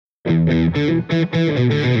Welcome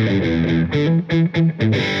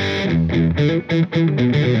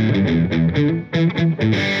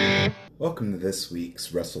to this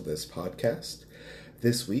week's Wrestle This podcast.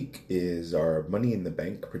 This week is our Money in the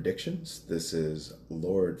Bank predictions. This is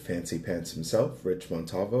Lord Fancy Pants himself, Rich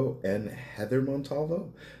Montalvo, and Heather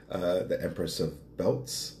Montalvo, the Empress of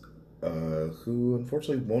Belts, who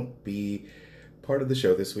unfortunately won't be part of the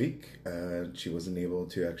show this week. She wasn't able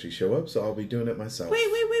to actually show up, so I'll be doing it myself. Wait,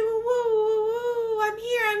 whoa, I'm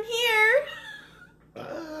here.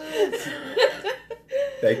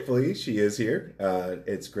 Thankfully, she is here.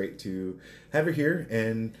 It's great to have her here,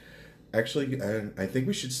 and actually, I think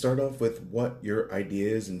we should start off with what your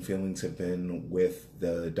ideas and feelings have been with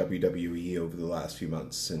the WWE over the last few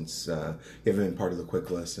months since you haven't been part of the quick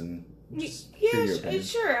list. And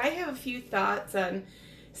Sure. I have a few thoughts on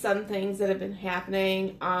some things that have been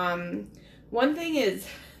happening. One thing is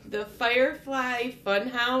the Firefly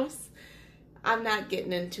Funhouse. I'm not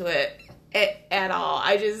getting into it at all.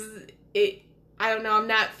 I don't know. I'm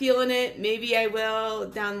not feeling it. Maybe I will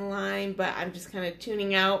down the line, but I'm just kind of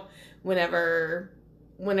tuning out whenever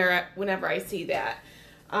I see that.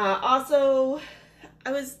 Also,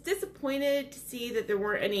 I was disappointed to see that there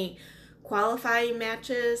weren't any qualifying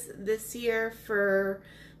matches this year for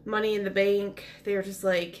Money in the Bank. They were just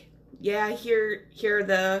like, yeah, here are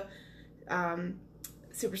the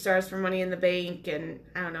superstars for Money in the Bank, and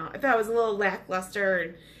I don't know. I thought it was a little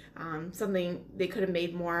lackluster and something they could have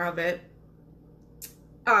made more of it.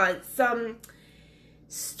 Some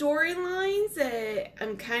storylines that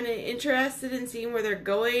I'm kind of interested in seeing where they're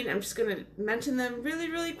going. I'm just going to mention them really,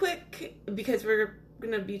 really quick because we're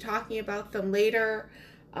going to be talking about them later.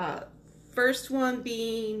 First one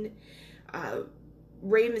being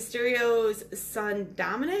Rey Mysterio's son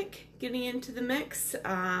Dominic getting into the mix.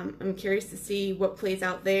 I'm curious to see what plays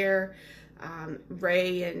out there.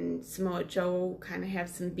 Rey and Samoa Joe kind of have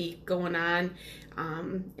some beef going on,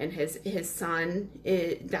 and his son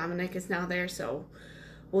Dominic is now there, so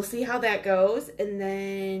we'll see how that goes. And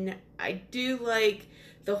then I do like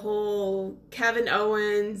the whole Kevin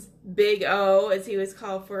Owens, Big O, as he was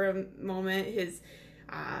called for a moment, his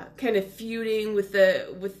kind of feuding with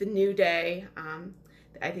the New Day.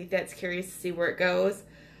 I think that's curious to see where it goes.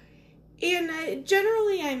 And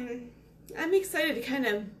generally, I'm excited to kind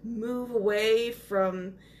of move away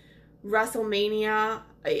from WrestleMania.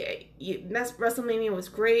 WrestleMania was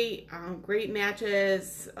great, great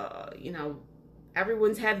matches.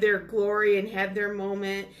 Everyone's had their glory and had their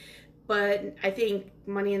moment. But I think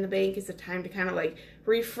Money in the Bank is a time to kind of like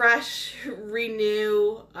refresh,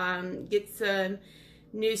 renew, get some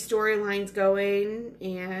new storylines going,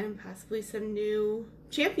 and possibly some new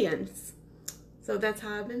champions. So that's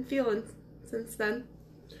how I've been feeling since then.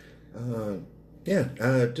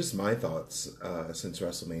 Just my thoughts since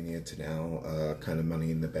WrestleMania to now, kind of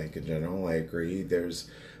Money in the Bank in general. I agree. There's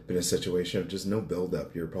been a situation of just no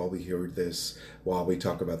build-up. You'll probably hear this while we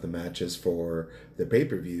talk about the matches for the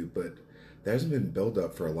pay-per-view, but there hasn't been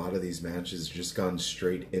build-up for a lot of these matches. Just gone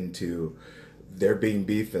straight into there being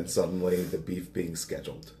beef and suddenly the beef being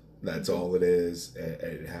scheduled. That's all it is.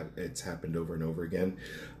 It's happened over and over again.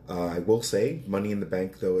 I will say, Money in the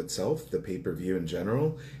Bank, though, itself, the pay-per-view in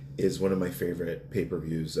general, is one of my favorite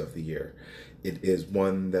pay-per-views of the year. It is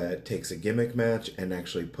one that takes a gimmick match and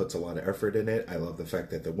actually puts a lot of effort in it. I love the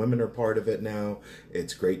fact that the women are part of it now.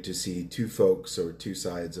 It's great to see two folks or two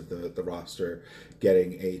sides of the roster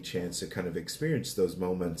getting a chance to kind of experience those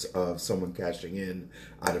moments of someone cashing in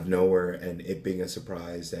out of nowhere and it being a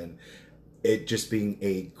surprise and it just being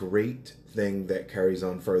a great thing that carries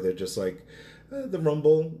on further, just like the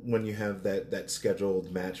Rumble when you have that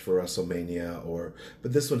scheduled match for WrestleMania,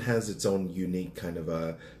 but this one has its own unique kind of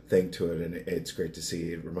a thing to it, and it's great to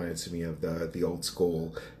see. It reminds me of the old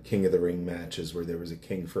school King of the Ring matches where there was a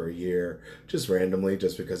king for a year just randomly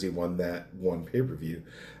just because he won that one pay-per-view.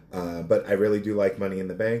 But I really do like Money in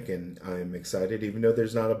the Bank, and I'm excited. Even though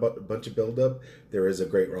there's not a bunch of build-up, there is a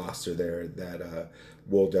great roster there that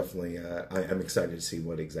will definitely. I'm excited to see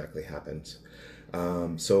what exactly happens.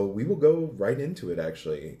 So we will go right into it,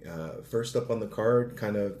 actually. First up on the card,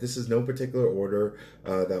 this is no particular order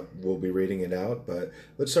that we'll be reading it out, but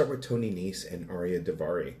let's start with Tony Nese and Arya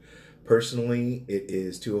Daivari. Personally, it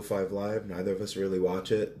is 205 Live. Neither of us really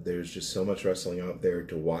watch it. There's just so much wrestling out there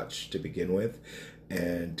to watch to begin with.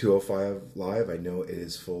 And 205 Live, I know it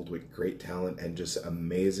is filled with great talent and just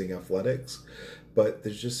amazing athletics, but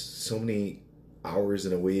there's just so many hours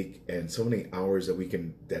in a week and so many hours that we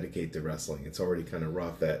can dedicate to wrestling. It's already kind of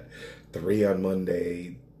rough at 3 on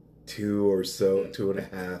Monday, 2 or so,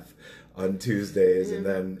 2.5 on Tuesdays, and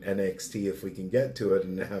then NXT, if we can get to it,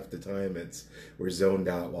 and half the time we're zoned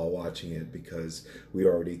out while watching it because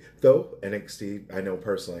though NXT, I know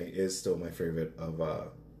personally, is still my favorite of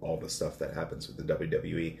all the stuff that happens with the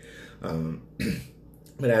WWE.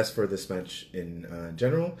 But as for this match in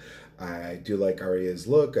general, I do like Arya's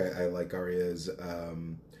look. I like Arya's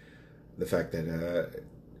the fact that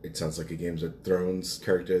it sounds like a Games of Thrones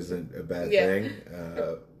character isn't a bad thing.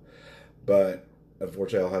 But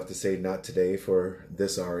unfortunately, I'll have to say not today for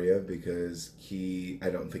this Arya because I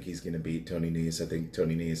don't think he's going to beat Tony Nese. I think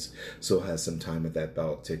Tony Nese still has some time at that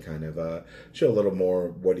belt to kind of show a little more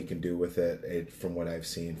what he can do with it. From what I've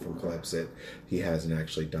seen from clips, he hasn't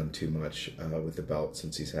actually done too much with the belt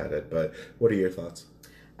since he's had it. But what are your thoughts?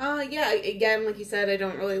 Yeah, again, like you said, I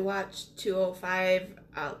don't really watch 205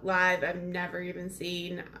 live. I've never even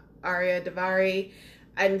seen Arya Daivari.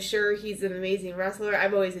 I'm sure he's an amazing wrestler.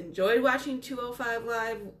 I've always enjoyed watching 205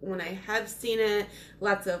 live when I have seen it.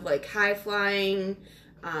 Lots of like high flying,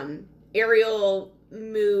 aerial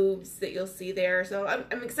moves that you'll see there. So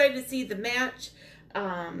I'm excited to see the match.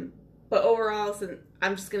 But overall,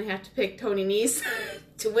 I'm just going to have to pick Tony Nese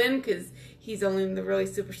to win because he's only the really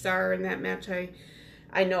superstar in that match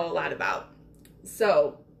I know a lot about.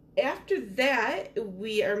 So after that,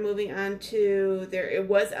 we are moving on to it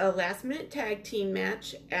was a last minute tag team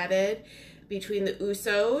match added between the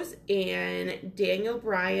Usos and Daniel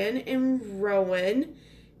Bryan and Rowan,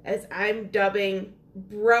 as I'm dubbing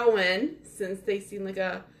Browan since they seem like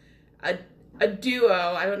a duo.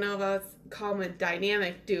 I don't know if I'll call them a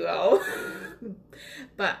dynamic duo,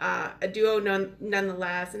 but a duo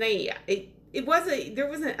nonetheless. And there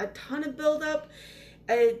wasn't a ton of build up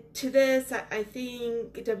to this. I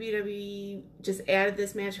think WWE just added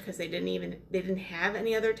this match because they didn't have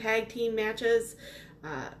any other tag team matches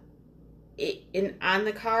on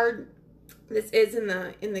the card. This is in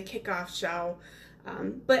the kickoff show,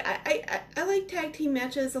 but I like tag team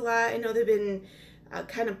matches a lot. I know they've been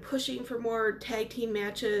kind of pushing for more tag team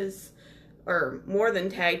matches, or more than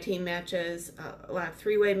tag team matches, a lot of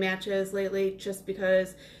three-way matches lately, just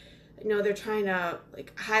because they're trying to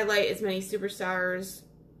like highlight as many superstars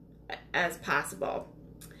as possible.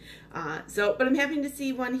 But I'm happy to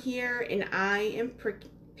see one here, and I am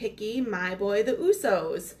picking my boy, the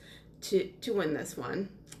Usos, to win this one.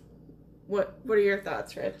 What are your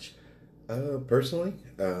thoughts, Rich? Personally,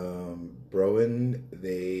 Rowan,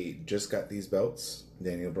 they just got these belts.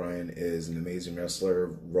 Daniel Bryan is an amazing wrestler.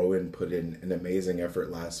 Rowan put in an amazing effort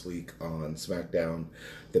last week on SmackDown.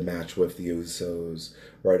 The match with the Usos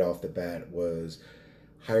right off the bat was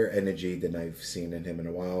higher energy than I've seen in him in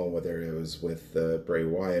a while, whether it was with the Bray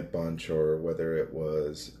Wyatt bunch or whether it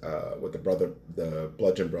was with the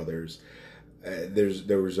Bludgeon Brothers.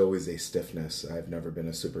 There was always a stiffness. I've never been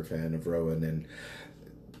a super fan of Rowan, and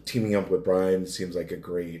teaming up with Bryan seems like a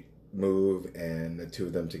great move, and the two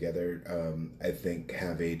of them together, I think,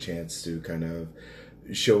 have a chance to kind of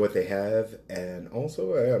show what they have. And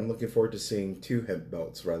also, I'm looking forward to seeing 2 hemp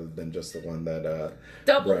belts rather than just the one that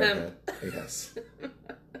double Bryan hemp had. Yes.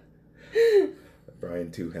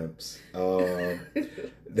 Bryan 2 hemps.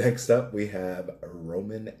 Next up, we have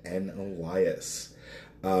Roman and Elias.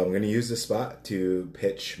 I'm going to use this spot to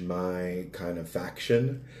pitch my kind of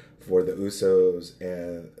faction for the Usos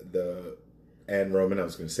and Roman. I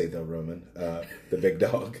was going to say the Roman, the big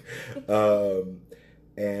dog.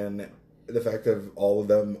 And the fact that all of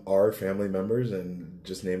them are family members, and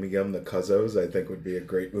just naming them the Cuzzos, I think would be a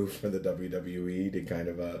great move for the WWE to kind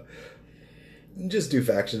of just do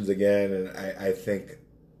factions again. And I think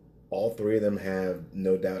all 3 of them have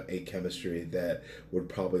no doubt a chemistry that would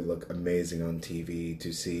probably look amazing on TV,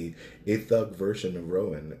 to see a thug version of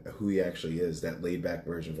Rowan, who he actually is, that laid back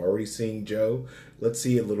version. We're already seeing Joe. Let's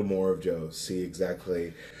see a little more of Joe. See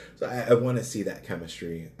exactly. So I want to see that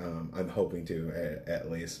chemistry. I'm hoping to, at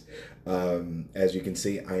least. As you can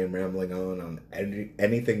see, I am rambling on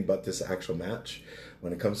anything but this actual match.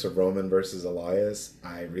 When it comes to Roman versus Elias,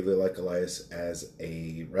 I really like Elias as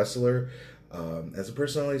a wrestler. As a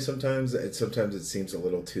personality, sometimes it seems a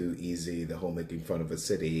little too easy, the whole making fun of a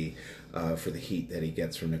city for the heat that he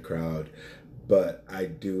gets from the crowd. But I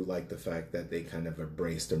do like the fact that they kind of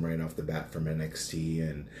embraced him right off the bat from NXT,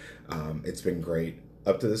 and it's been great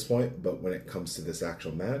up to this point. But when it comes to this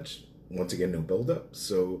actual match, once again, no build-up.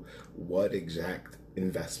 So what exact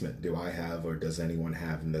investment do I have, or does anyone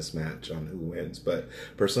have in this match on who wins? But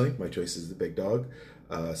personally, my choice is the big dog.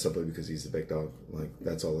 Simply because he's the big dog. Like,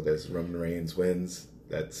 that's all it is. Roman Reigns wins.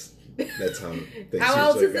 That's how things how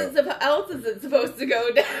else is go. it supposed to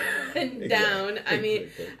go down? Exactly. I mean,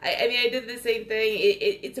 I did the same thing.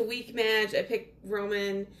 It's a weak match. I picked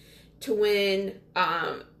Roman to win.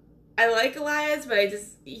 I like Elias, but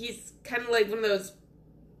he's kind of like one of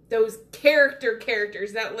those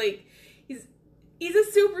characters. Not like he's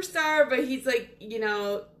a superstar, but he's like,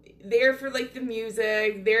 there for like the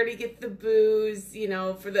music, there to get the booze,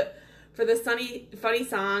 for the funny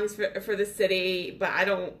songs for the city. But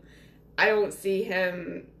I don't see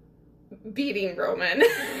him beating Roman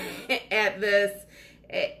at this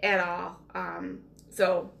at all.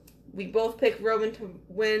 So we both picked Roman to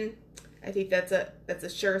win. I think that's a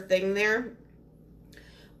sure thing there.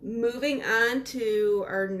 Moving on to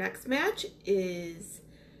our next match is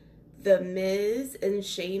The Miz and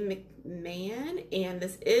Shane McMahon, and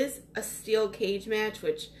this is a steel cage match,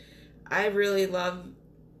 which I really love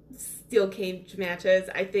steel cage matches.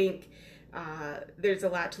 I think there's a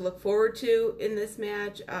lot to look forward to in this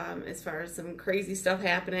match, as far as some crazy stuff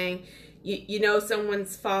happening.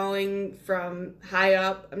 Someone's falling from high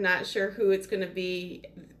up. I'm not sure who it's going to be.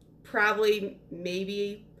 Probably,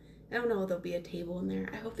 maybe, I don't know, there'll be a table in there.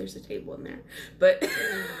 I hope there's a table in there. But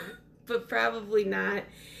but probably not.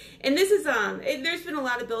 And this is there's been a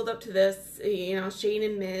lot of build up to this. Shane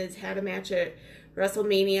and Miz had a match at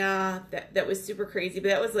WrestleMania that was super crazy, but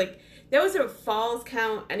that was a falls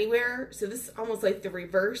count anywhere. So this is almost like the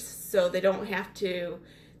reverse. So they don't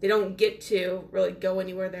get to really go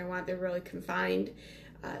anywhere they want. They're really confined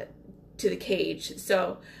to the cage.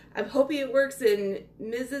 So I'm hoping it works in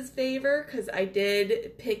Miz's favor, because I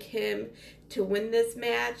did pick him to win this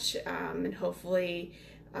match, and hopefully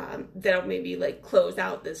that'll maybe like close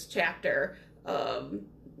out this chapter of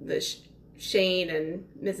the Shane and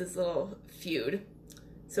Miz's little feud.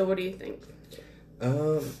 So what do you think?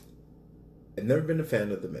 I've never been a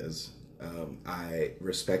fan of The Miz. I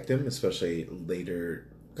respect him, especially later,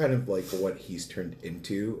 kind of like what he's turned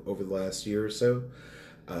into over the last year or so.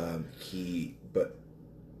 But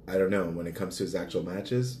I don't know, when it comes to his actual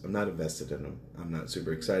matches, I'm not invested in him. I'm not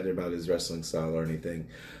super excited about his wrestling style or anything.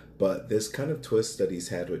 But this kind of twist that he's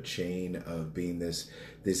had with Shane of being this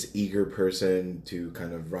eager person to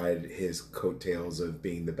kind of ride his coattails of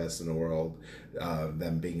being the best in the world,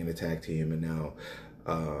 them being in a tag team, and now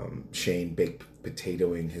Shane baked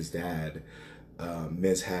potatoing his dad.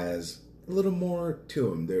 Miz has a little more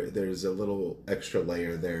to him. There's a little extra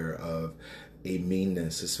layer there of a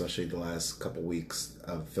meanness, especially the last couple weeks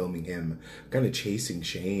of filming him kind of chasing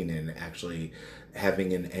Shane and actually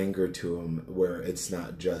having an anger to him where it's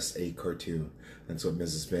not just a cartoon. That's what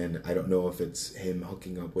Miz has been. I don't know if it's him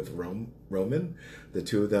hooking up with Roman. The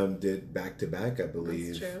two of them did back-to-back, I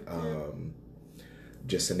believe. That's true.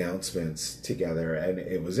 Just announcements together, and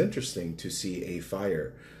it was interesting to see a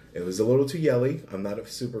fire. It was a little too yelly. I'm not a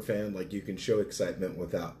super fan. Like, you can show excitement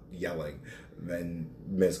without yelling. And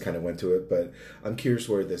Miz kind of went to it, but I'm curious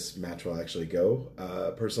where this match will actually go,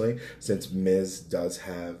 personally. Since Miz does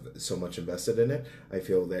have so much invested in it, I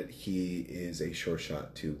feel that he is a sure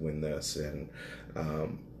shot to win this, and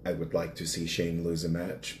I would like to see Shane lose a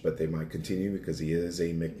match, but they might continue because he is a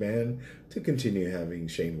McMahon to continue having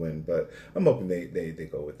Shane win, but I'm hoping they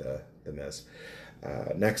go with the Miz.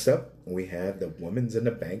 Next up, we have the Women's in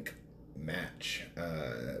the Bank match.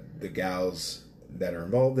 The gals that are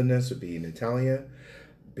involved in this would be Natalya,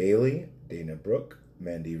 Bayley, Dana Brooke,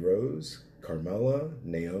 Mandy Rose, Carmella,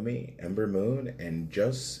 Naomi, Ember Moon, and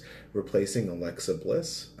just replacing Alexa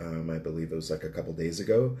Bliss, I believe it was like a couple days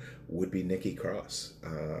ago, would be Nikki Cross.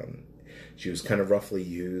 She was kind of roughly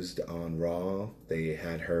used on Raw. They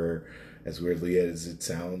had her, as weirdly as it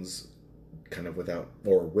sounds, kind of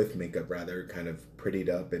with makeup rather, kind of prettied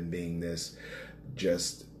up and being this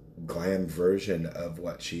just glam version of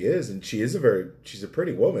what she is. And she's a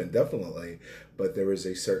pretty woman, definitely, but there was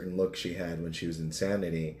a certain look she had when she was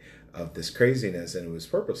Insanity of this craziness, and it was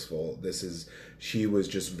purposeful. She was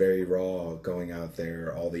just very raw, going out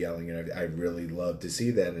there, all the yelling, and I really love to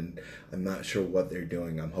see that, and I'm not sure what they're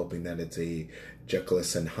doing. I'm hoping that it's a Jekyll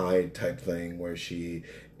and Hyde type thing where she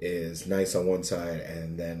is nice on one side,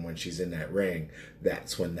 and then when she's in that ring,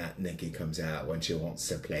 that's when that Nikki comes out, when she wants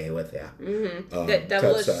to play with you. Mm-hmm. That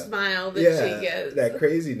devilish smile that she gets. That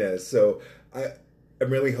craziness. So I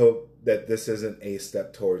really hope that this isn't a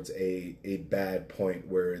step towards a bad point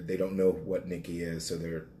where they don't know what Nikki is, so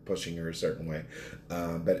they're pushing her a certain way.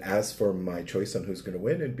 But as for my choice on who's going to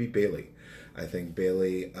win, it'd be Bayley. I think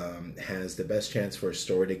Bayley has the best chance for a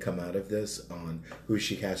story to come out of this on who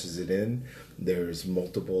she cashes it in. There's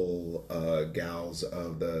multiple gals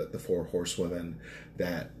of the four horsewomen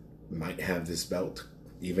that might have this belt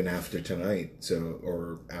even after tonight,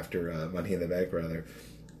 or after Money in the Bank, rather.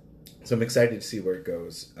 So I'm excited to see where it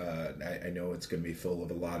goes. I know it's going to be full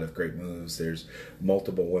of a lot of great moves. There's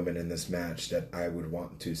multiple women in this match that I would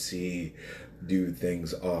want to see do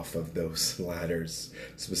things off of those ladders,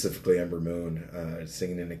 specifically Ember Moon,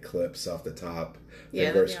 singing an Eclipse off the top,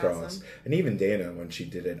 Yeah, fingers that'd be crossed. awesome. And even Dana, when she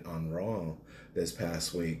did it on Raw this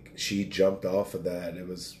past week, she jumped off of that. It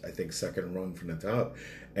was, I think, second rung from the top.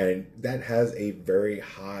 And that has a very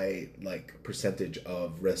high, like, percentage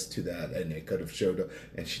of risk to that. And it could have showed up,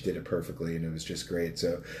 and she did it perfectly, and it was just great.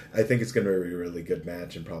 So I think it's going to be a really good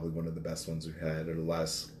match, and probably one of the best ones we've had in the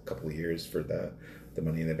last couple of years for the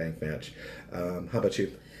Money in the Bank match. How about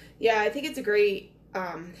you? Yeah, I think it's a great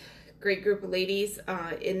group of ladies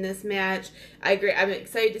in this match. I agree. I'm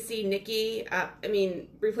excited to see Nikki.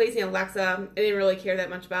 Replacing Alexa, I didn't really care that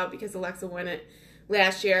much about because Alexa won it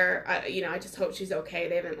last year. I just hope she's okay.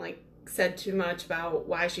 They haven't said too much about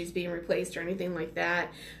why she's being replaced or anything like that.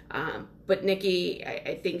 But Nikki,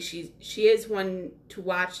 I think she is one to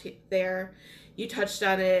watch there. You touched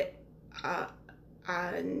on it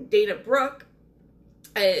on Dana Brooke.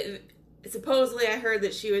 Supposedly I heard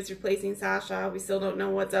that she was replacing Sasha. We still don't know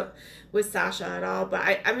what's up with Sasha at all,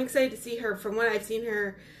 but I'm excited to see her. From what I've seen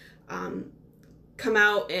her come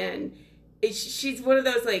out, and she's one of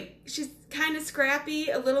those, she's kind of scrappy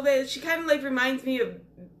a little bit. She kind of reminds me of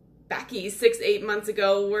Becky 6-8 months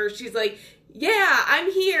ago, where she's like, yeah,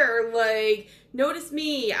 I'm here, notice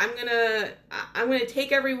me, I'm gonna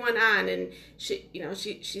take everyone on, and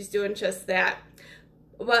she's doing just that.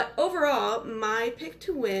 But overall, my pick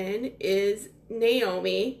to win is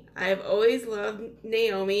Naomi. I've always loved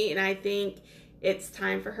Naomi, and I think it's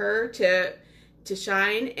time for her to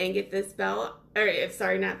shine and get this belt.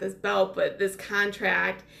 Sorry, not this belt, but this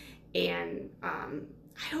contract. And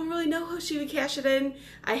I don't really know how she would cash it in.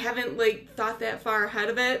 I haven't thought that far ahead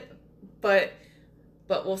of it, but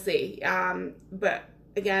we'll see. But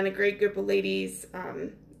again, a great group of ladies.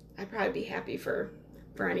 I'd probably be happy for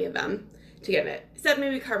any of them to get it, except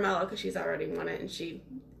maybe Carmella, because she's already won it, and she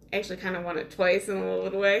actually kind of won it twice in a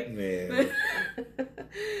little way. Man.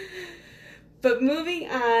 But moving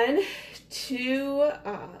on to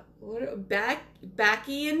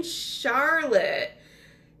Becky and Charlotte.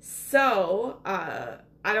 So I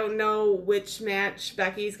don't know which match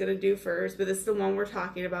Becky's gonna do first, but this is the one we're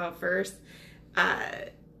talking about first. I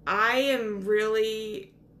am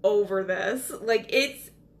really over this.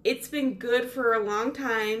 It's been good for a long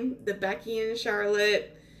time, the Becky and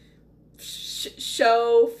Charlotte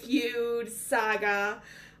show, feud, saga.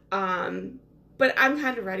 But I'm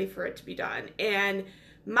kind of ready for it to be done. And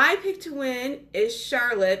my pick to win is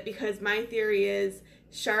Charlotte, because my theory is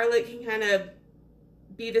Charlotte can kind of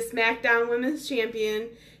be the SmackDown Women's Champion,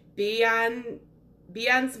 be on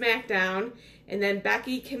SmackDown, and then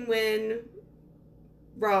Becky can win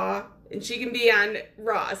Raw, and she can be on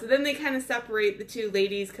Raw. So then they kind of separate the two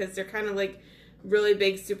ladies, because they're kind of really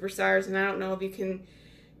big superstars, and I don't know if you can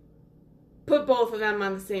put both of them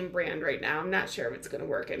on the same brand right now. I'm not sure if it's going to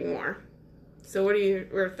work anymore. So what are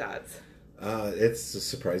your thoughts? It's a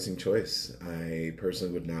surprising choice. I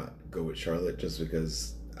personally would not go with Charlotte, just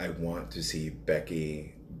because I want to see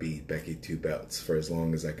Becky beat Becky 2 belts for as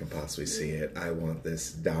long as I can possibly see it. I want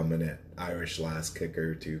this dominant Irish lass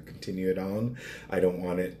kicker to continue it on. I don't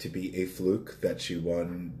want it to be a fluke that she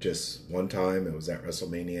won just one time. It was at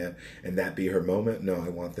WrestleMania, and that be her moment. No, I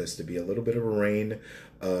want this to be a little bit of a reign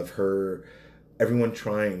of everyone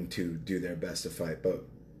trying to do their best to fight. But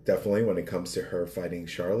definitely when it comes to her fighting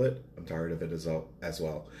Charlotte, I'm tired of it as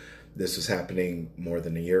well. This was happening more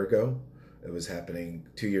than a year ago. It was happening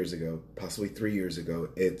 2 years ago, possibly 3 years ago.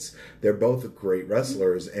 They're both great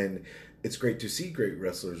wrestlers, and it's great to see great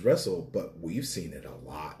wrestlers wrestle, but we've seen it a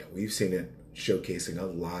lot. We've seen it showcasing a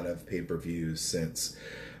lot of pay-per-views since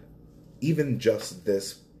even just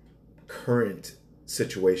this current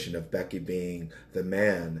situation of Becky being the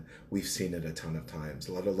man. We've seen it a ton of times,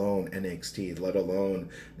 let alone NXT, let alone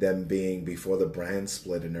them being before the brand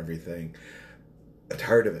split and everything. I'm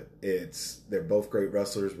tired of it. They're both great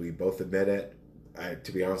wrestlers. We both admit it.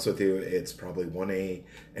 To be honest with you, it's probably 1A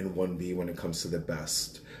and 1B when it comes to the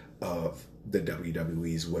best of the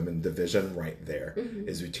WWE's women division. Right there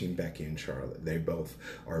is between Becky and Charlotte. They both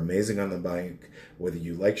are amazing on the mic. Whether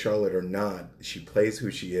you like Charlotte or not, she plays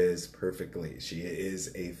who she is perfectly. She is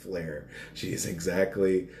a flair. She is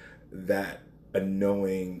exactly that,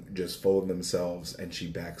 annoying, just full of themselves, and she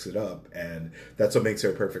backs it up. And that's what makes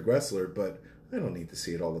her a perfect wrestler, but I don't need to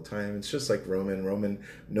see it all the time. It's just like Roman. Roman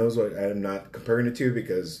knows what... I'm not comparing the two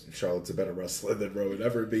because Charlotte's a better wrestler than Roman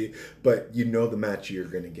ever be. But you know the match you're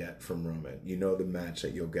going to get from Roman. You know the match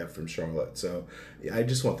that you'll get from Charlotte. So I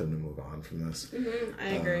just want them to move on from this. I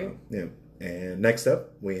agree. Yeah. And next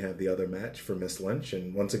up, we have the other match for Miss Lynch.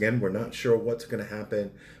 And once again, we're not sure what's going to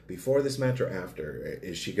happen before this match or after.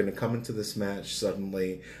 Is she going to come into this match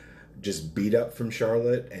suddenly just beat up from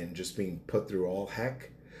Charlotte and just being put through all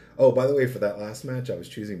heck. Oh, by the way, for that last match, I was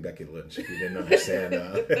choosing Becky Lynch. If you didn't understand,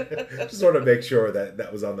 just want to make sure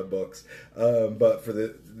that was on the books. But for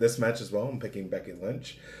this match as well, I'm picking Becky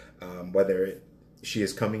Lynch. Whether she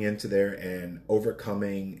is coming into there and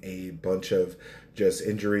overcoming a bunch of just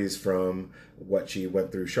injuries from what she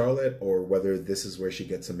went through Charlotte, or whether this is where she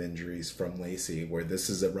gets some injuries from Lacey, where this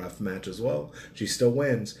is a rough match as well. She still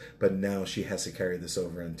wins, but now she has to carry this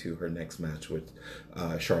over into her next match with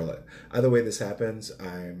Charlotte. Either way this happens,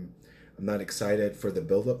 I'm not excited for the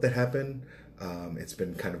build-up that happened. It's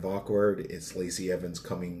been kind of awkward. It's Lacey Evans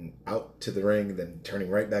coming out to the ring, then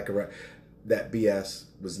turning right back around. That BS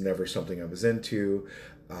was never something I was into.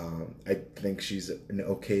 I think she's an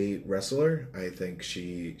okay wrestler. I think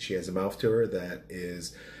she has a mouth to her that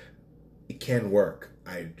it can work.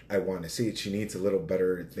 I want to see it. She needs a little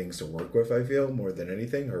better things to work with, I feel, more than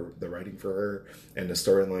anything. The writing for her and the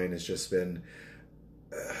storyline has just been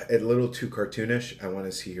a little too cartoonish. I want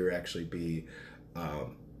to see her actually be...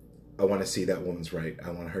 I want to see that woman's right. I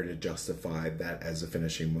want her to justify that as a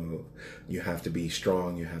finishing move. You have to be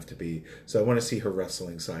strong. You have to be... So I want to see her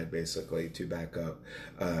wrestling side, basically, to back up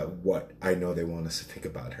what I know they want us to think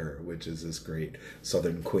about her, which is this great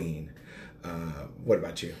Southern queen. What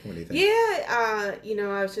about you? What do you think? Yeah,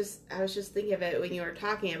 I was just thinking of it when you were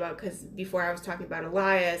talking about, because before I was talking about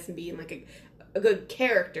Elias and being like a good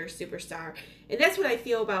character superstar. And that's what I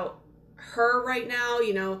feel about her right now,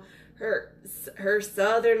 her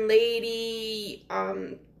Southern lady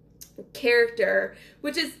character,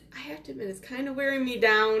 which is, I have to admit, is kind of wearing me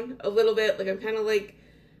down a little bit. Like, I'm kind of like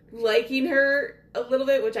liking her a little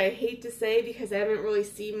bit, which I hate to say because I haven't really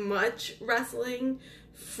seen much wrestling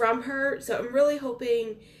from her. So I'm really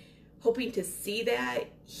hoping to see that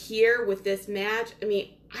here with this match. I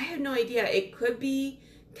mean, I have no idea. It could be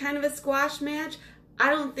kind of a squash match. I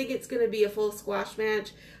don't think it's going to be a full squash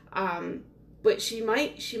match. But she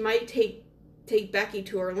might take Becky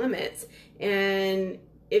to her limits. And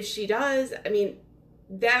if she does, I mean,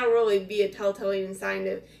 that'll really be a telltale sign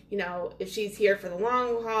of, if she's here for the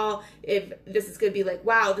long haul, if this is going to be like,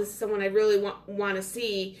 wow, this is someone I really want to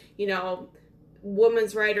see,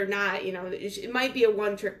 woman's right or not, it might be a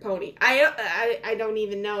one-trick pony. I don't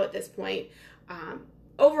even know at this point.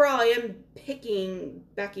 Overall, I am picking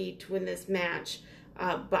Becky to win this match,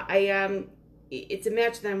 but it's a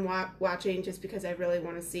match that I'm watching just because I really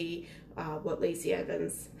want to see what Lacey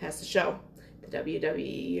Evans has to show the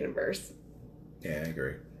WWE Universe. Yeah, I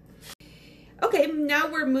agree. Okay, now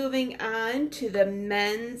we're moving on to the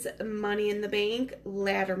men's Money in the Bank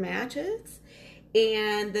ladder matches.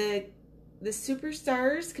 And the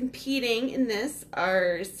superstars competing in this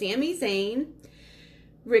are Sami Zayn,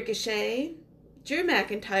 Ricochet, Drew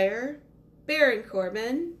McIntyre, Baron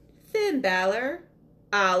Corbin, Finn Balor,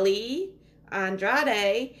 Ali,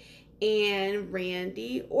 Andrade, and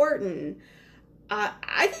Randy Orton.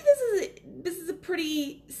 I think this is a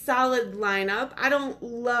pretty solid lineup. I don't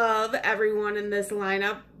love everyone in this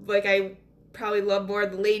lineup. Like, I probably love more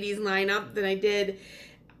the ladies lineup than I did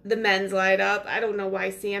the men's lineup. I don't know why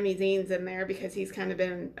Sami Zayn's in there because he's kind of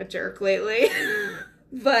been a jerk lately.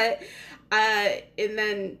 But and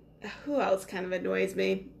then who else kind of annoys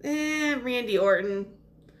me? Randy Orton.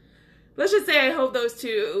 Let's just say I hope those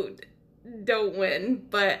two don't win,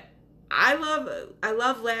 but I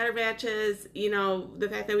love ladder matches. The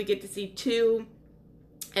fact that we get to see two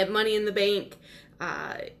at Money in the Bank,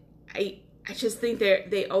 I just think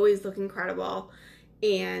they always look incredible,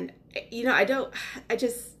 and I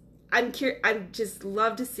just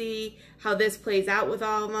love to see how this plays out with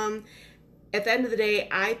all of them. At the end of the day,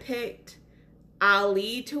 I picked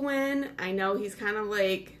Ali to win. I know he's kind of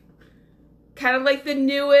like the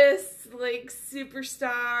newest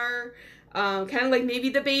superstar. Kind of like maybe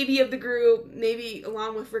the baby of the group, maybe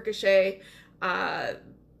along with Ricochet.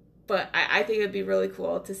 But I think it'd be really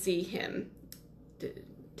cool to see him to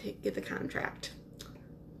get the contract.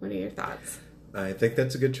 What are your thoughts? I think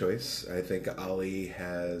that's a good choice. I think Ali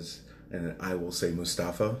has, and I will say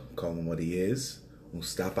Mustafa, call him what he is,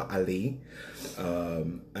 Mustafa Ali.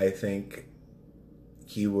 I think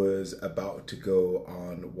he was about to go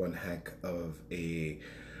on one heck of a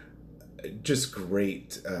just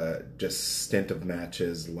great just stint of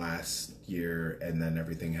matches last year, and then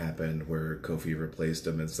everything happened where Kofi replaced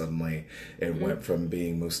him, and suddenly it went from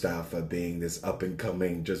being Mustafa being this up and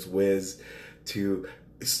coming just whiz to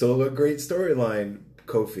still a great storyline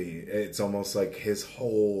Kofi. It's almost like his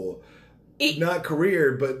whole not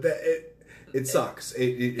career, but it sucks.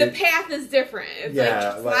 The path is different. It's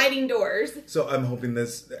like sliding doors. So I'm hoping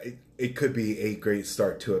it could be a great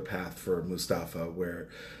start to a path for Mustafa where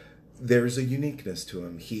there's a uniqueness to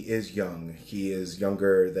him. He is young. He is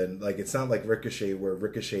younger than, like, it's not like Ricochet, where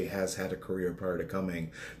Ricochet has had a career prior to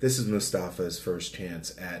coming. This is Mustafa's first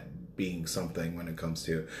chance at being something when it comes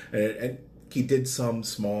to, and he did some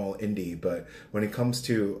small indie, but when it comes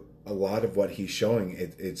to a lot of what he's showing,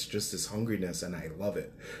 it's just his hungriness, and I love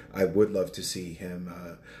it. I would love to see him.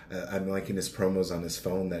 I'm liking his promos on his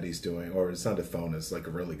phone that he's doing, or it's not a phone, it's like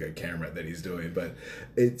a really good camera that he's doing, but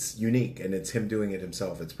it's unique, and it's him doing it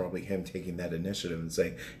himself. It's probably him taking that initiative and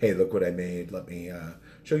saying, hey, look what I made, let me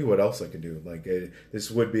show you what else I can do. Like,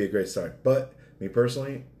 this would be a great start. But me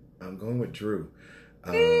personally, I'm going with Drew.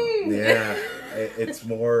 Yeah, it's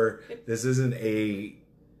more, this isn't a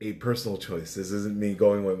personal choice. This isn't me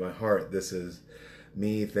going with my heart. This is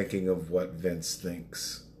me thinking of what Vince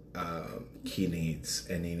thinks he needs.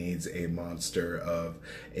 And he needs a monster of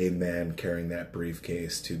a man carrying that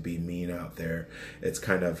briefcase to be mean out there. It's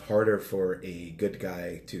kind of harder for a good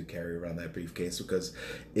guy to carry around that briefcase, because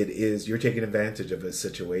you're taking advantage of a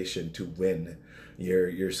situation to win.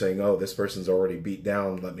 You're saying, oh, this person's already beat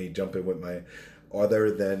down, let me jump in with my,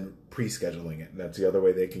 other than pre-scheduling it. And that's the other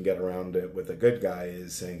way they can get around it with a good guy,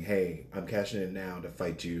 is saying, hey, I'm cashing in now to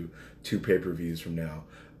fight you 2 pay-per-views from now.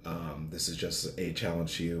 This is just a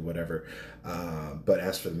challenge to you, whatever. But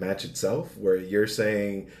as for the match itself, where you're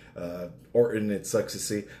saying Orton, it sucks to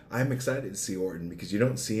see, I'm excited to see Orton, because you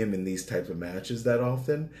don't see him in these types of matches that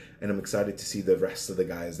often, and I'm excited to see the rest of the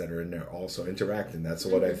guys that are in there also interacting. That's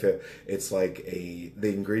what I feel. It's like the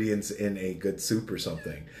ingredients in a good soup or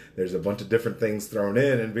something. There's a bunch of different things thrown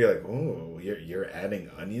in, and be like, oh, you're adding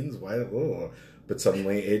onions? Why? Oh. But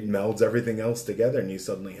suddenly it melds everything else together, and you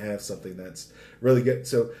suddenly have something that's really good.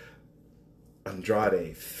 So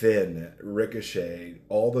Andrade, Finn, Ricochet,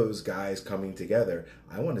 all those guys coming together,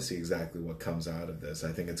 I want to see exactly what comes out of this.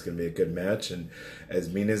 I think it's going to be a good match, and as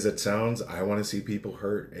mean as it sounds, I want to see people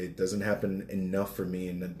hurt. It doesn't happen enough for me,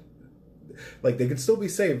 and like, they can still be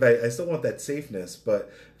safe. I still want that safeness,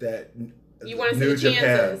 but that you want to see the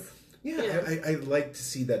chances. Yeah, I like to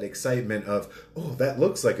see that excitement of, oh, that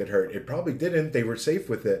looks like it hurt. It probably didn't. They were safe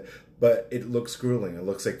with it, but it looks grueling. It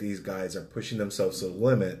looks like these guys are pushing themselves to the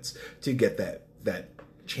limits to get that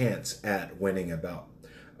chance at winning a bout.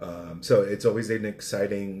 So it's always an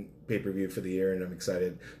exciting pay-per-view for the year, and I'm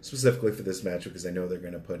excited specifically for this match because I know they're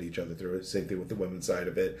going to put each other through. Same thing with the women's side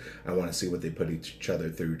of it. I want to see what they put each other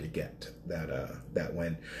through to get that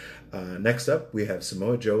win. Next up, we have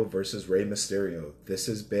Samoa Joe versus Rey Mysterio. This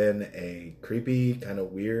has been a creepy, kind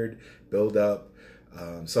of weird build-up.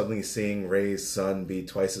 Suddenly seeing Rey's son be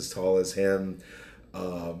twice as tall as him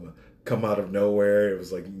come out of nowhere. It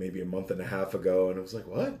was like maybe a month and a half ago, and it was like,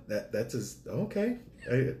 what? That's his... Okay.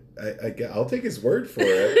 I'll take his word for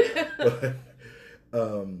it.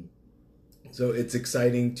 But, so it's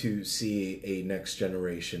exciting to see a next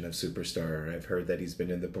generation of superstar. I've heard that he's been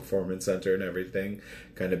in the Performance Center and everything,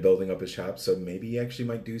 kind of building up his chops. So maybe he actually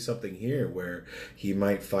might do something here where he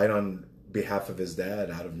might fight on behalf of his dad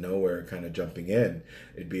out of nowhere, kind of jumping in.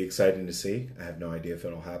 It'd be exciting to see. I have no idea if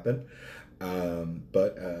it'll happen.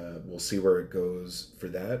 But we'll see where it goes for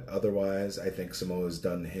that. Otherwise, I think Samoa's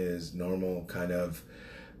done his normal kind of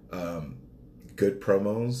good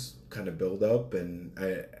promos, kind of build up, and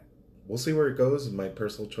we'll see where it goes. My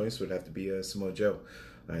personal choice would have to be Samoa Joe.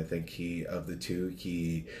 I think of the two,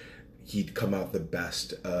 he'd come out the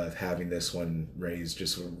best of having this one raised.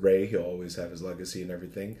 Just Rey, he'll always have his legacy and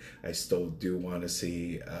everything. I still do want to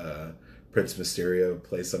see Prince Mysterio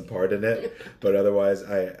play some part in it, but otherwise,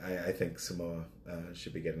 I think Samoa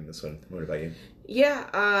should be getting this one. What about you?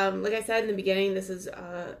 Yeah, like I said in the beginning, this is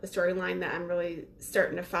a storyline that I'm really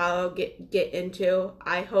starting to follow, get into.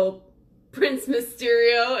 I hope Prince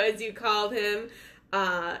Mysterio, as you called him,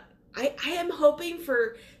 I am hoping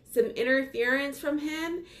for some interference from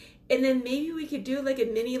him, and then maybe we could do like a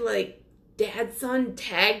mini like dad-son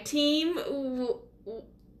tag team,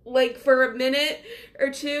 like for a minute or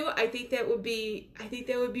two. I think that would be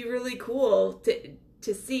really cool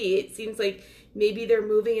to see. It seems like maybe they're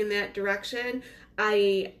moving in that direction.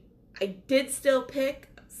 I did still pick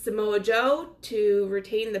Samoa Joe to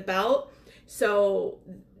retain the belt,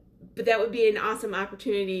 but that would be an awesome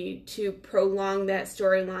opportunity to prolong that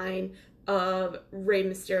storyline of Rey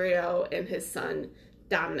Mysterio and his son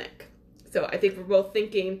Dominic. So I think we're both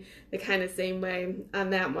thinking the kind of same way on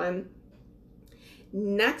that one.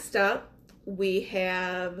 Next up, we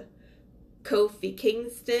have Kofi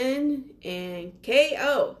Kingston and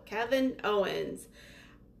KO, Kevin Owens.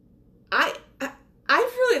 I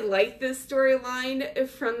really like this storyline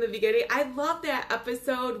from the beginning. I love that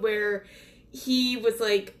episode where he was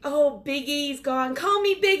like, oh, Big E's gone, call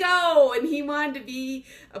me Big O, and he wanted to to be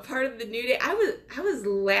a part of the New Day. I was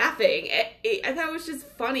laughing. I thought it was just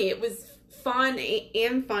funny. It was fun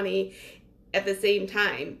and funny at the same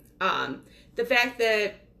time. The fact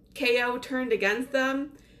that KO turned against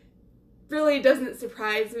them really doesn't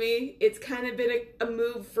surprise me. It's kind of been a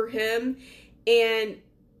move for him, and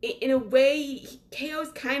in a way,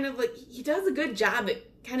 KO's kind of like, he does a good job at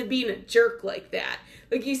kind of being a jerk like that.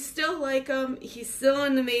 Like, you still like him. He's still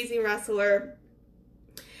an amazing wrestler.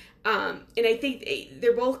 And I think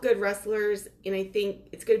they're both good wrestlers, and I think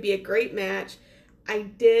it's going to be a great match. I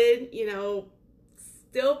did,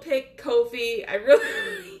 still pick Kofi. I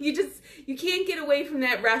really, you can't get away from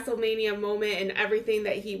that WrestleMania moment and everything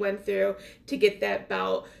that he went through to get that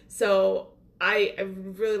belt. So I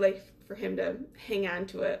really like for him to hang on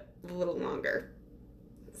to it a little longer.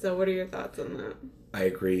 So what are your thoughts on that? I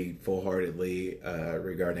agree full-heartedly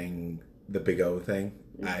regarding the Big O thing.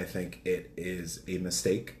 Mm-hmm. I think it is a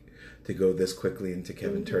mistake to go this quickly into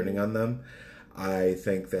Kevin turning on them. I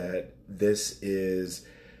think that this is,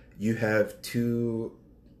 you have two,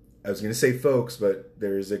 I was going to say folks, but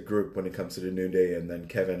there's a group when it comes to the New Day and then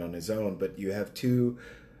Kevin on his own, but you have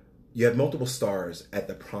multiple stars at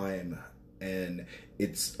the prime, and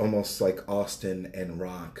it's almost like Austin and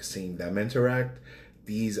Rock, seeing them interact.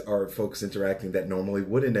 These are folks interacting that normally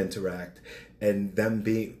wouldn't interact, and them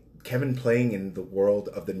being, Kevin playing in the world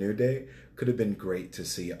of the New Day could have been great to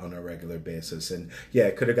see on a regular basis. And yeah,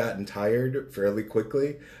 it could have gotten tired fairly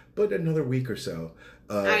quickly, but another week or so.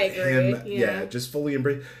 I agree. Yeah, just fully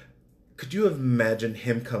embrace. Could you have imagined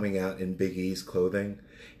him coming out in Big E's clothing?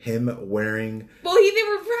 Him wearing... Well, they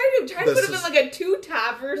were trying to put him in like a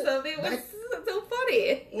two-top or something. It was so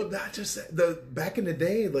funny. Well, not just back in the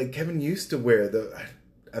day, like Kevin used to wear the...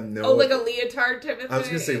 like a leotard type of thing? I was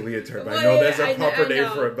going to say leotard, but I know there's a proper name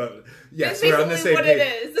for it, but yes, we're on the same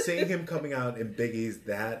page. Seeing him coming out in Big E's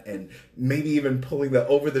that, and maybe even pulling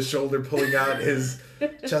pulling out his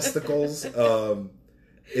chesticles,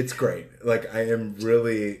 it's great. Like, I am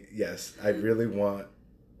really, yes, I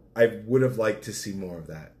would have liked to see more of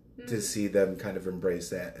that, to see them kind of embrace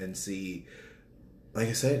that and see, like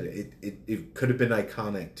I said, it could have been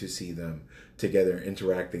iconic to see them together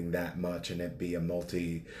interacting that much, and it be a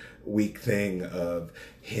multi-week thing of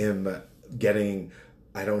him getting,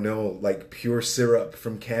 I don't know, like pure syrup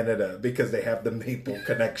from Canada because they have the maple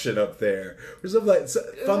connection up there, or something like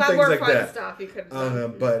fun things like that. Stuff you could have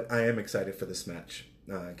done. But I am excited for this match.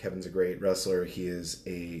 Kevin's a great wrestler. He is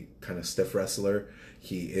a kind of stiff wrestler.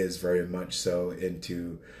 He is very much so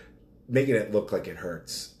into making it look like it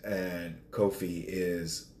hurts, and Kofi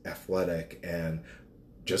is athletic and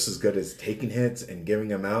just as good as taking hits and giving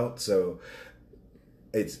them out. So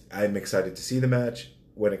I'm excited to see the match.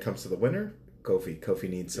 When it comes to the winner, Kofi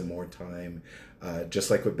needs some more time,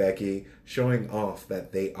 just like with Becky, showing off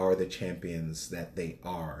that they are the champions that they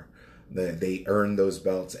are. They earn those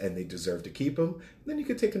belts and they deserve to keep them. Then you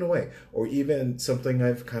can take it away. Or even something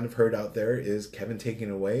I've kind of heard out there is Kevin taking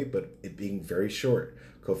it away, but it being very short.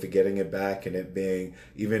 Kofi getting it back and it being,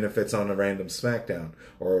 even if it's on a random SmackDown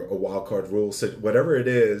or a wild card rule, whatever it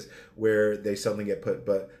is, where they suddenly get put,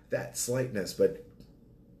 but that slightness, but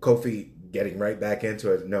Kofi getting right back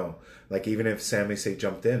into it, no. Like, even if Sami, say,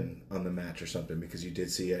 jumped in on the match or something, because you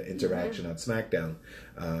did see an interaction on SmackDown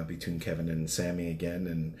between Kevin and Sami again,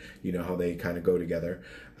 and you know how they kind of go together.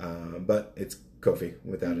 But it's Kofi,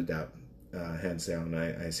 without a doubt. Hands down,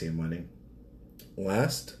 I see him winning.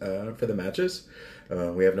 Last, for the matches,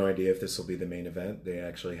 we have no idea if this will be the main event. They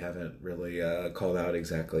actually haven't really called out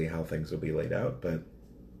exactly how things will be laid out, but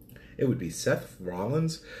it would be Seth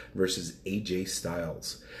Rollins versus AJ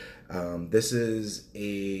Styles. This is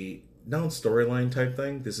a non-storyline type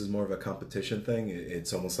thing. This is more of a competition thing.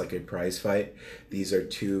 It's almost like a prize fight. These are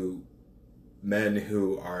two men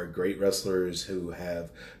who are great wrestlers who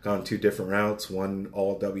have gone two different routes. One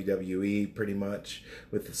all WWE pretty much,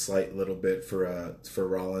 with a slight little bit for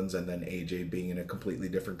Rollins, and then AJ being in a completely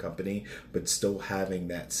different company, but still having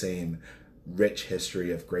that same rich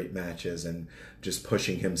history of great matches and just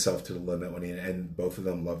pushing himself to the limit and both of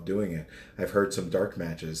them love doing it. I've heard some dark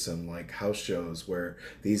matches, some like house shows where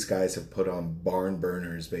these guys have put on barn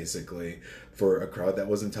burners basically for a crowd that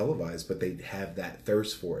wasn't televised, but they have that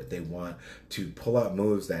thirst for it. They want to pull out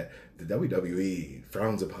moves that the WWE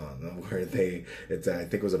frowns upon, where I think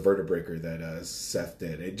it was a vertebraker that Seth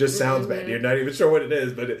did. It just sounds bad. You're not even sure what it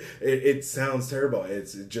is, but it sounds terrible.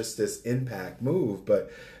 It's just this impact move,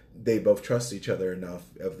 but they both trust each other enough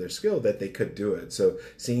of their skill that they could do it. So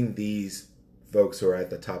seeing these folks who are at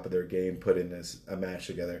the top of their game put in a match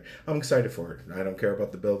together, I'm excited for it. I don't care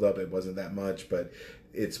about the build-up. It wasn't that much, but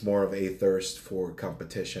it's more of a thirst for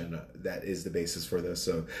competition that is the basis for this.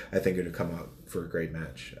 So I think it'll come out for a great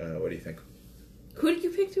match. What do you think? Who did you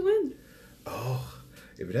pick to win? Oh,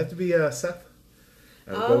 it would have to be Seth.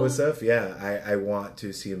 I would go with Seth. Yeah, I want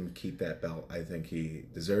to see him keep that belt. I think he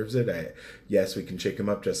deserves it. Yes, we can shake him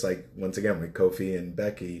up just like, once again, with Kofi and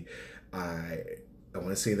Becky. I want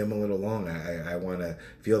to see them a little long. I want to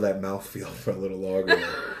feel that mouthfeel for a little longer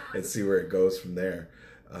and see where it goes from there.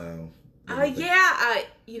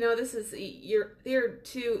 This is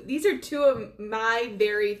these are two of my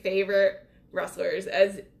very favorite wrestlers.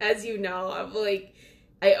 As you know, I'm like,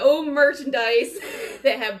 I own merchandise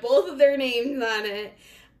that have both of their names on it.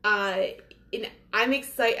 And I'm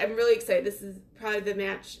excited. I'm really excited. This is probably the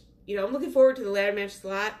match. I'm looking forward to the ladder matches a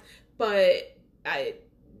lot, but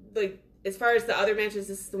as far as the other matches,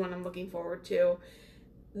 this is the one I'm looking forward to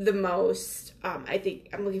the most. I think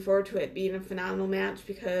I'm looking forward to it being a phenomenal match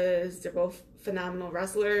because they're both phenomenal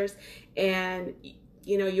wrestlers. And,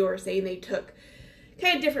 you were saying they took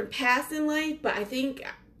kind of different paths in life, but I think,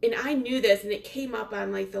 and I knew this, and it came up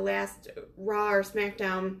on, the last Raw or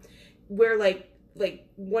SmackDown, where,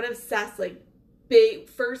 one of Seth's,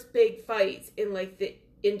 first big fights in, the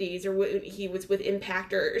Indies, or when he was with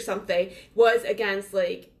Impact or something, was against,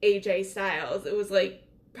 AJ Styles. It was,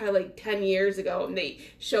 probably 10 years ago, and they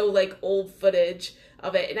show old footage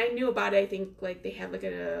of it, and I knew about it. I think they had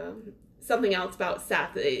something else about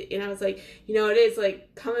Seth, and I was like, it is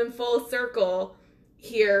coming full circle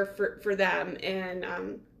here for them.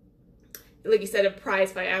 And like you said, a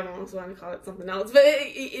prize fight. I almost want to call it something else, but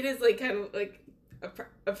it is kind of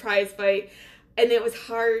a prize fight, and it was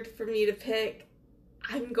hard for me to pick.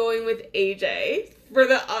 I'm going with AJ for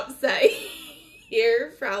the upset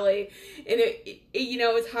here, probably. And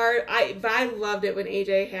it was hard. But I loved it when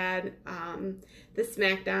AJ had the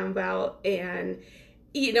SmackDown belt. And,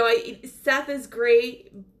 Seth is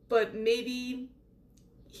great, but maybe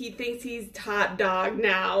he thinks he's top dog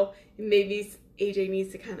now. And maybe AJ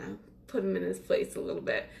needs to kind of put him in his place a little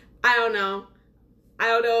bit. I don't know. I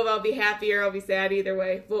don't know if I'll be happy or I'll be sad either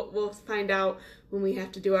way. We'll find out when we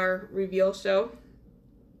have to do our reveal show.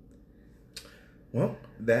 Well,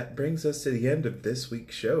 that brings us to the end of this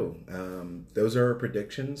week's show. Those are our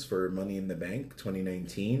predictions for Money in the Bank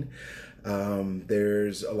 2019.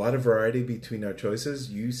 There's a lot of variety between our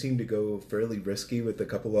choices. You seem to go fairly risky with a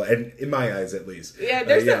couple of, and in my eyes at least. Yeah,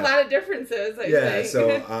 there's a lot of differences, I think.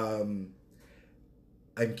 So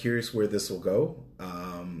I'm curious where this will go.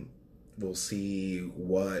 We'll see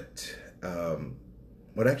what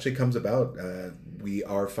actually comes about. We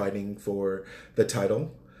are fighting for the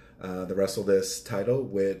title. The Wrestle This title,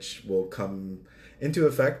 which will come into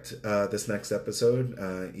effect this next episode.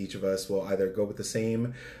 Each of us will either go with the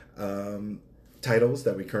same titles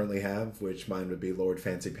that we currently have, which mine would be Lord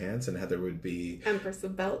Fancy Pants and Heather would be Empress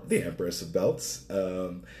of Belts. The Empress of Belts.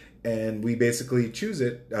 And we basically choose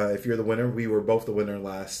it. If you're the winner, we were both the winner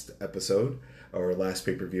last episode, or last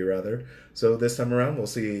pay-per-view rather. So this time around, we'll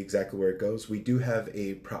see exactly where it goes. We do have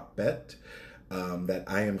a prop bet that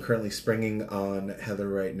I am currently springing on Heather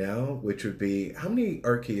right now, which would be, how many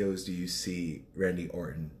RKOs do you see Randy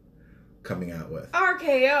Orton coming out with?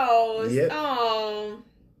 RKOs? Yep. Oh,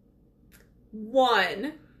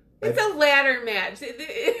 one. It's a ladder match.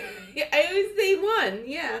 I always say one,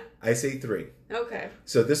 yeah. I say 3. Okay.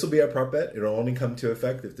 So this will be our prop bet. It'll only come to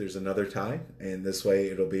effect if there's another tie. And this way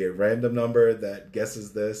it'll be a random number that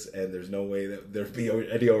guesses this, and there's no way that there'll be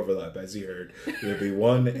any overlap, as you heard. It'll be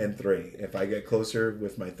 1 and 3. If I get closer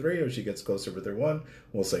with my 3 or she gets closer with her 1,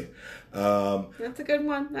 we'll see. That's a good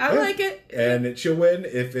one. I like it. And she'll win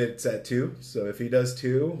if it's at 2. So if he does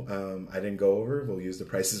 2, I didn't go over. We'll use the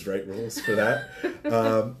Price is Right rules for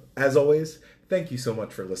that. As always, thank you so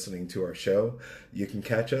much for listening to our show. You can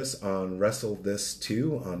catch us on Wrestle This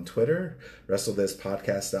 2 on Twitter,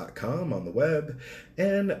 WrestleThisPodcast.com on the web,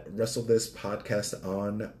 and Wrestle This Podcast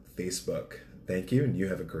on Facebook. Thank you, and you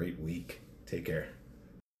have a great week. Take care.